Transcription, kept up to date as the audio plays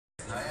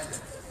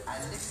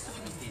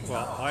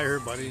Well, hi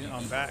everybody,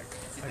 I'm back.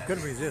 I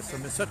couldn't resist.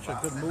 I'm in such a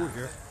good mood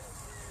here.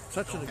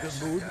 Such in a good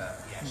mood.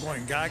 I'm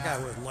going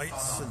gaga with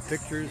lights and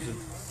pictures and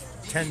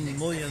 10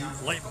 million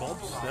light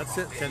bulbs. That's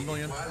it, 10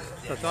 million.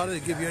 So I thought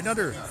I'd give you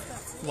another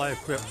live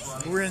clip.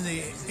 We're in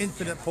the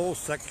infinite pole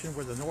section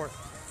where the north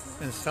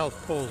and south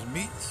poles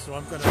meet. So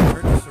I'm going to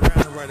turn this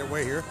around right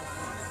away here.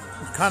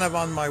 I'm kind of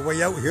on my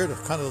way out here to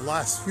kind of the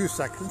last few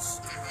sections.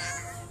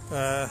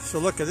 So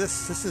look at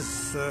this. This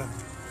is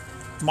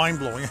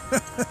mind-blowing.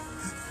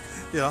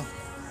 You know.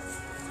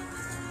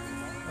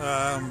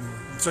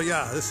 So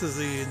yeah, this is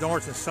the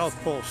north and south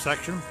pole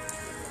section.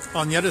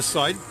 On the other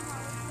side,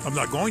 I'm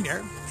not going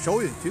there. Show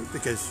you too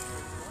because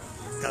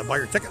you gotta buy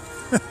your ticket.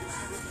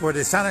 Where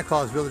the Santa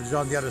Claus village is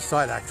on the other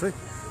side, actually.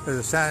 There's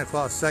a Santa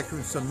Claus section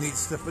with some neat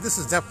stuff. But this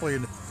is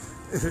definitely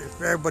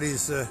if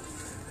everybody's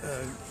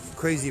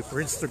crazy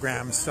for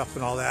Instagram and stuff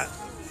and all that.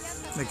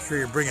 Make sure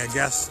you bring a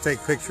guest, take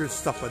pictures,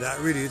 stuff like that.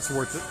 Really, it's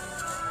worth it.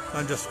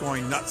 I'm just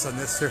going nuts on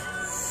this here.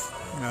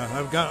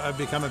 I've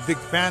become a big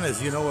fan,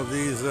 as you know, of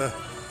these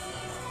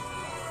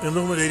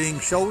illuminating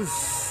shows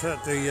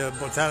at the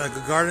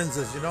Botanical Gardens,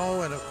 as you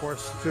know, and of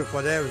course, there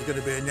is going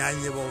to be an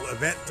annual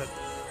event at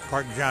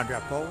Parc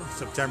Jean-Drapeau in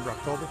September,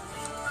 October.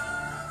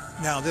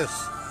 Now this,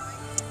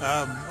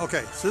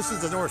 okay, so this is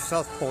the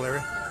north-south pole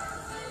area,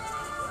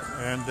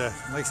 and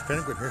nice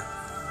penguin here.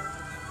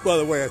 By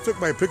the way, I took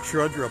my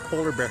picture under a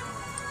polar bear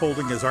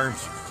holding his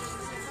arms.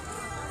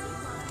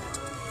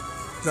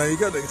 Now you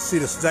got to see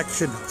the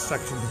section.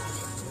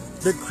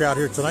 Big crowd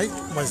here tonight,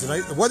 Wednesday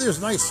night. The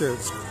weather's nice here.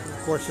 It's,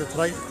 of course,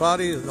 tonight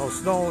cloudy. There's no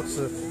snow.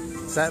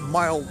 It's that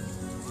mild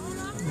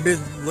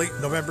mid-late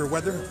November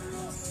weather.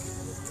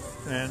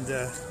 And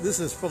this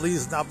is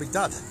Feliz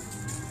Navidad.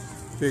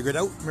 Figure it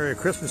out. Merry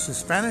Christmas in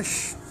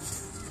Spanish.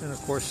 And of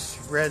course,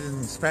 red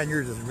in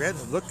Spaniards is red.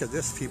 And look at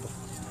this, people.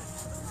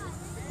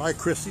 Hi,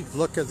 Chrissy.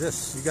 Look at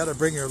this. You got to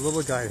bring your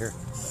little guy here.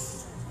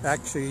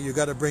 Actually, you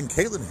got to bring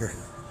Caitlin here.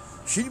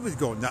 She would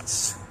go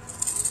nuts.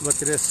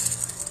 Look at this.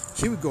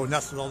 She would go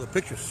nuts with all the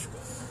pictures.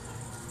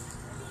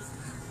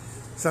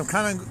 So I'm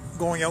kind of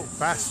going out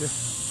faster.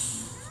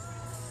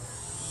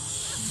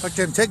 Like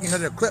I'm taking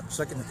another clip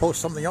so I can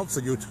post something else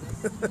on YouTube.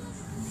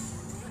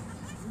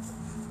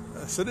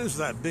 So there's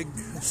that big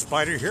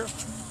spider here.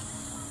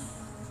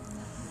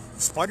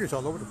 Spiders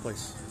all over the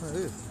place.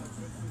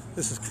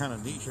 This is kind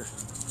of neat here.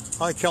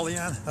 Hi,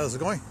 Kellyanne. How's it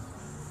going?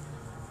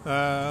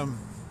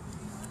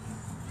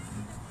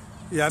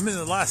 Yeah, I'm in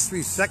the last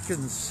three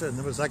sections, and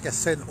it was, like I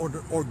said, an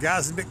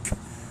orgasmic,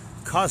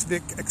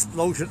 cosmic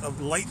explosion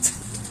of light.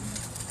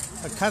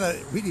 I kind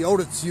of really owed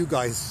it to you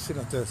guys, you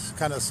know, to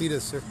kind of see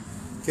this here,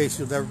 in case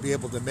you'll never be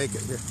able to make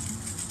it here.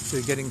 So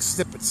you're getting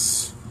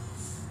snippets,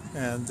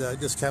 and I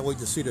just can't wait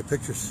to see the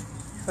pictures.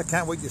 I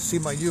can't wait to see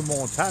my new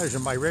montage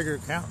on my regular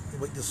account.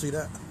 Wait to see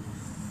that.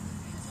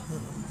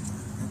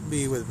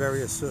 Me with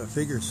various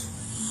figures.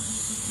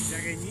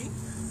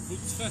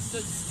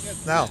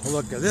 Now,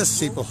 look at this,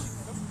 people.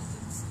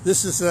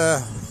 This is,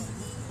 I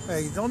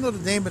don't know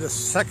the name of the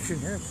section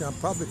here. I'm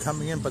probably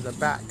coming in by the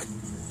back.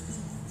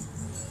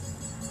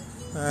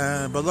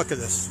 But look at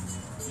this.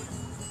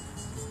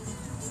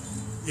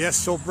 Yes,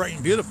 so bright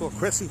and beautiful,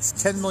 Chris. It's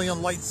 10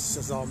 million lights,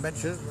 as I'll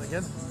mention it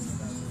again.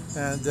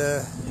 And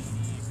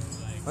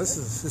this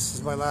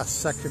is my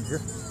last section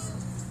here.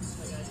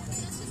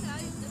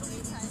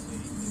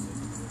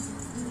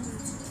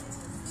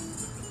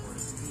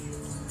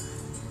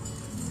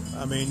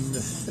 I mean,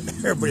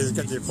 everybody's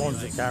got their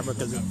phones and camera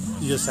because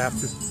you just have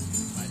to.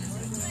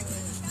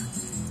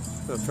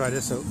 So try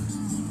this out.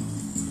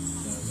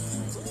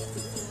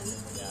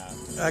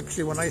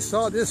 Actually, when I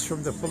saw this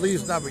from the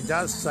Feliz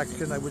Navidad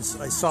section, I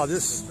saw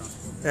this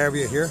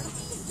area here.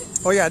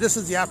 Oh yeah, this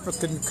is the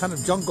African kind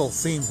of jungle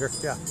theme here.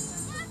 Yeah,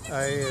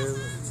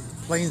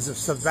 plains of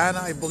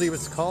Savannah, I believe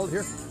it's called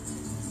here.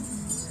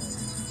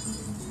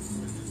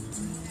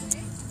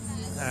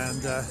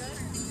 And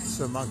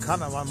so I'm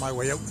kind of on my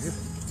way out here.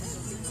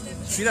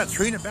 See that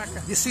tree in the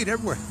background? You see it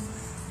everywhere.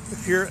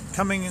 If you're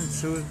coming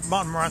into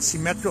Montmorency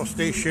Metro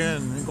Station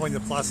and going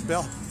to Place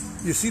Belle,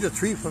 you see the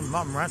tree from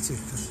Montmorency.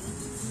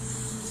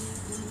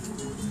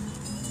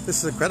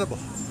 This is incredible.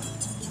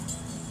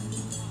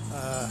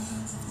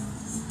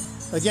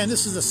 Again,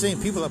 this is the same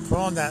people that put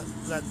on that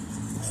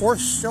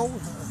horse show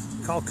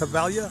called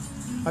Cavalia.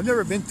 I've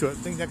never been to it. I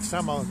think next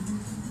time I'll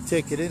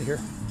take it in here.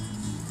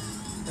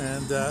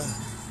 And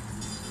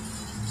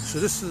so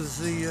this is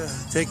the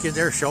take in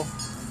their show.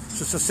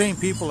 So it's the same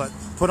people that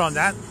put on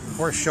that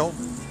horse show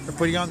are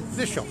putting on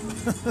this show.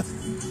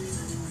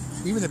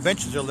 Even the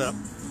benches are lit up.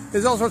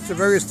 There's all sorts of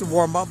areas to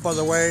warm up, by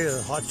the way,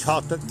 hot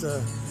chocolate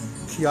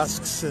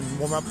kiosks and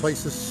warm up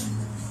places.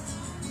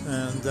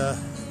 And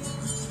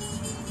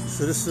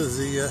so this is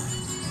the,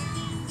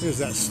 here's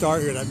that star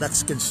here, that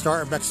Mexican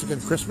star,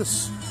 Mexican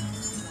Christmas.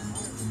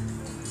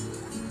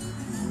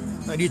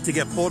 I need to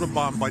get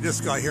photobombed by this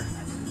guy here.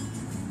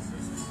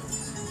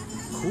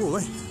 Cool,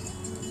 eh?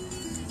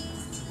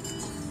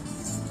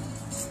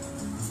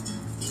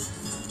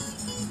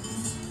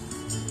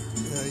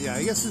 Yeah,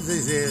 I guess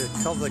they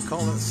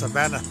call it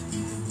Savannah.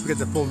 We get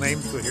the full name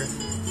to it here.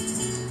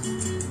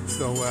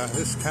 So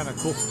this is kind of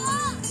cool.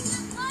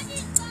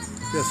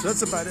 Yeah, so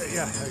that's about it.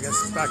 Yeah, I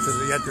guess back to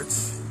the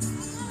entrance.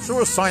 So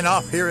we'll sign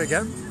off here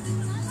again.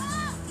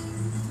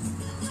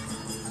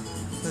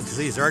 Look at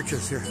these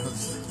arches here. I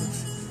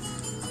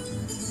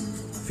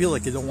feel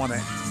like you don't want to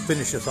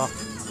finish this off.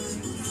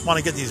 Want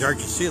to get these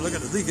arches. See, look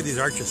at these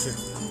arches here.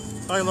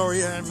 Hi,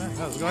 Laurie.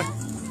 How's it going?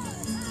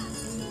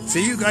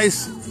 See, you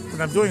guys,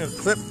 when I'm doing a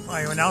clip,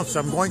 I announce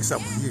I'm going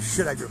somewhere. You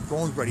should have your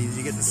phones ready.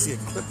 You get to see a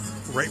clip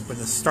right from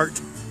the start.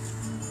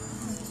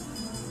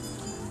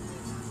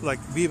 Like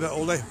Viva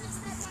Ole.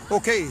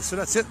 Okay, so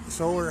that's it.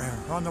 So we're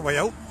on the way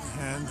out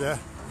and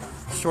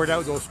sort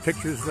out those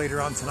pictures later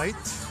on tonight.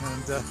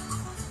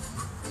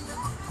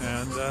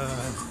 And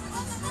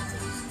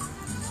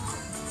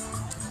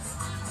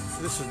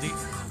this is neat.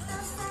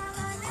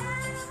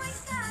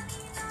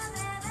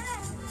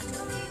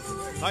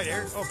 Hi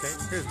there. Okay,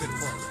 here's good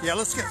form. Yeah,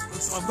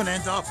 I'm going to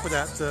end off with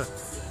that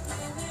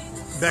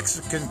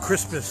Mexican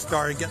Christmas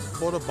star and get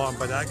photobombed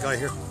by that guy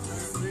here.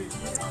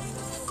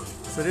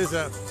 So there's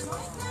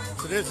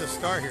a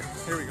star here.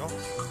 Here we go.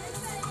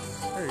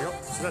 There you go.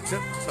 So that's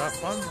it. So have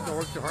fun. Don't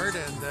work too hard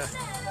and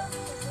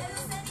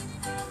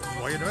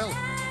enjoy your Noel.